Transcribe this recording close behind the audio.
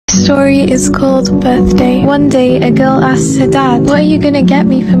story is called Birthday. One day, a girl asked her dad, "What are you gonna get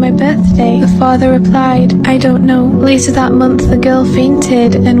me for my birthday?" The father replied, "I don't know." Later that month, the girl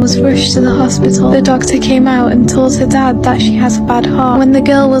fainted and was rushed to the hospital. The doctor came out and told her dad that she has a bad heart. When the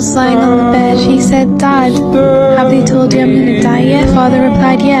girl was lying on the bed, she said, "Dad, have they told you I'm gonna die yet?" The father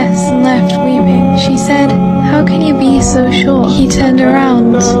replied yes and left weeping. She said, "How can you be so sure?" He turned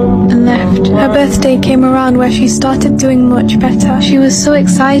around and left. Her birthday came around where she started doing much better. She was so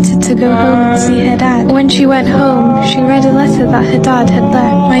excited to go home and see her dad. When she went home, she read a letter that her dad had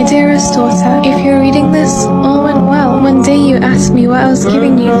left. "My dearest daughter, if you're reading this, all went well. One day you asked me what I was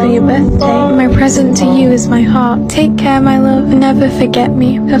giving you for your birthday. My present to you is my heart. Take care, my love, and never forget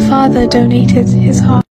me." Her father donated his heart.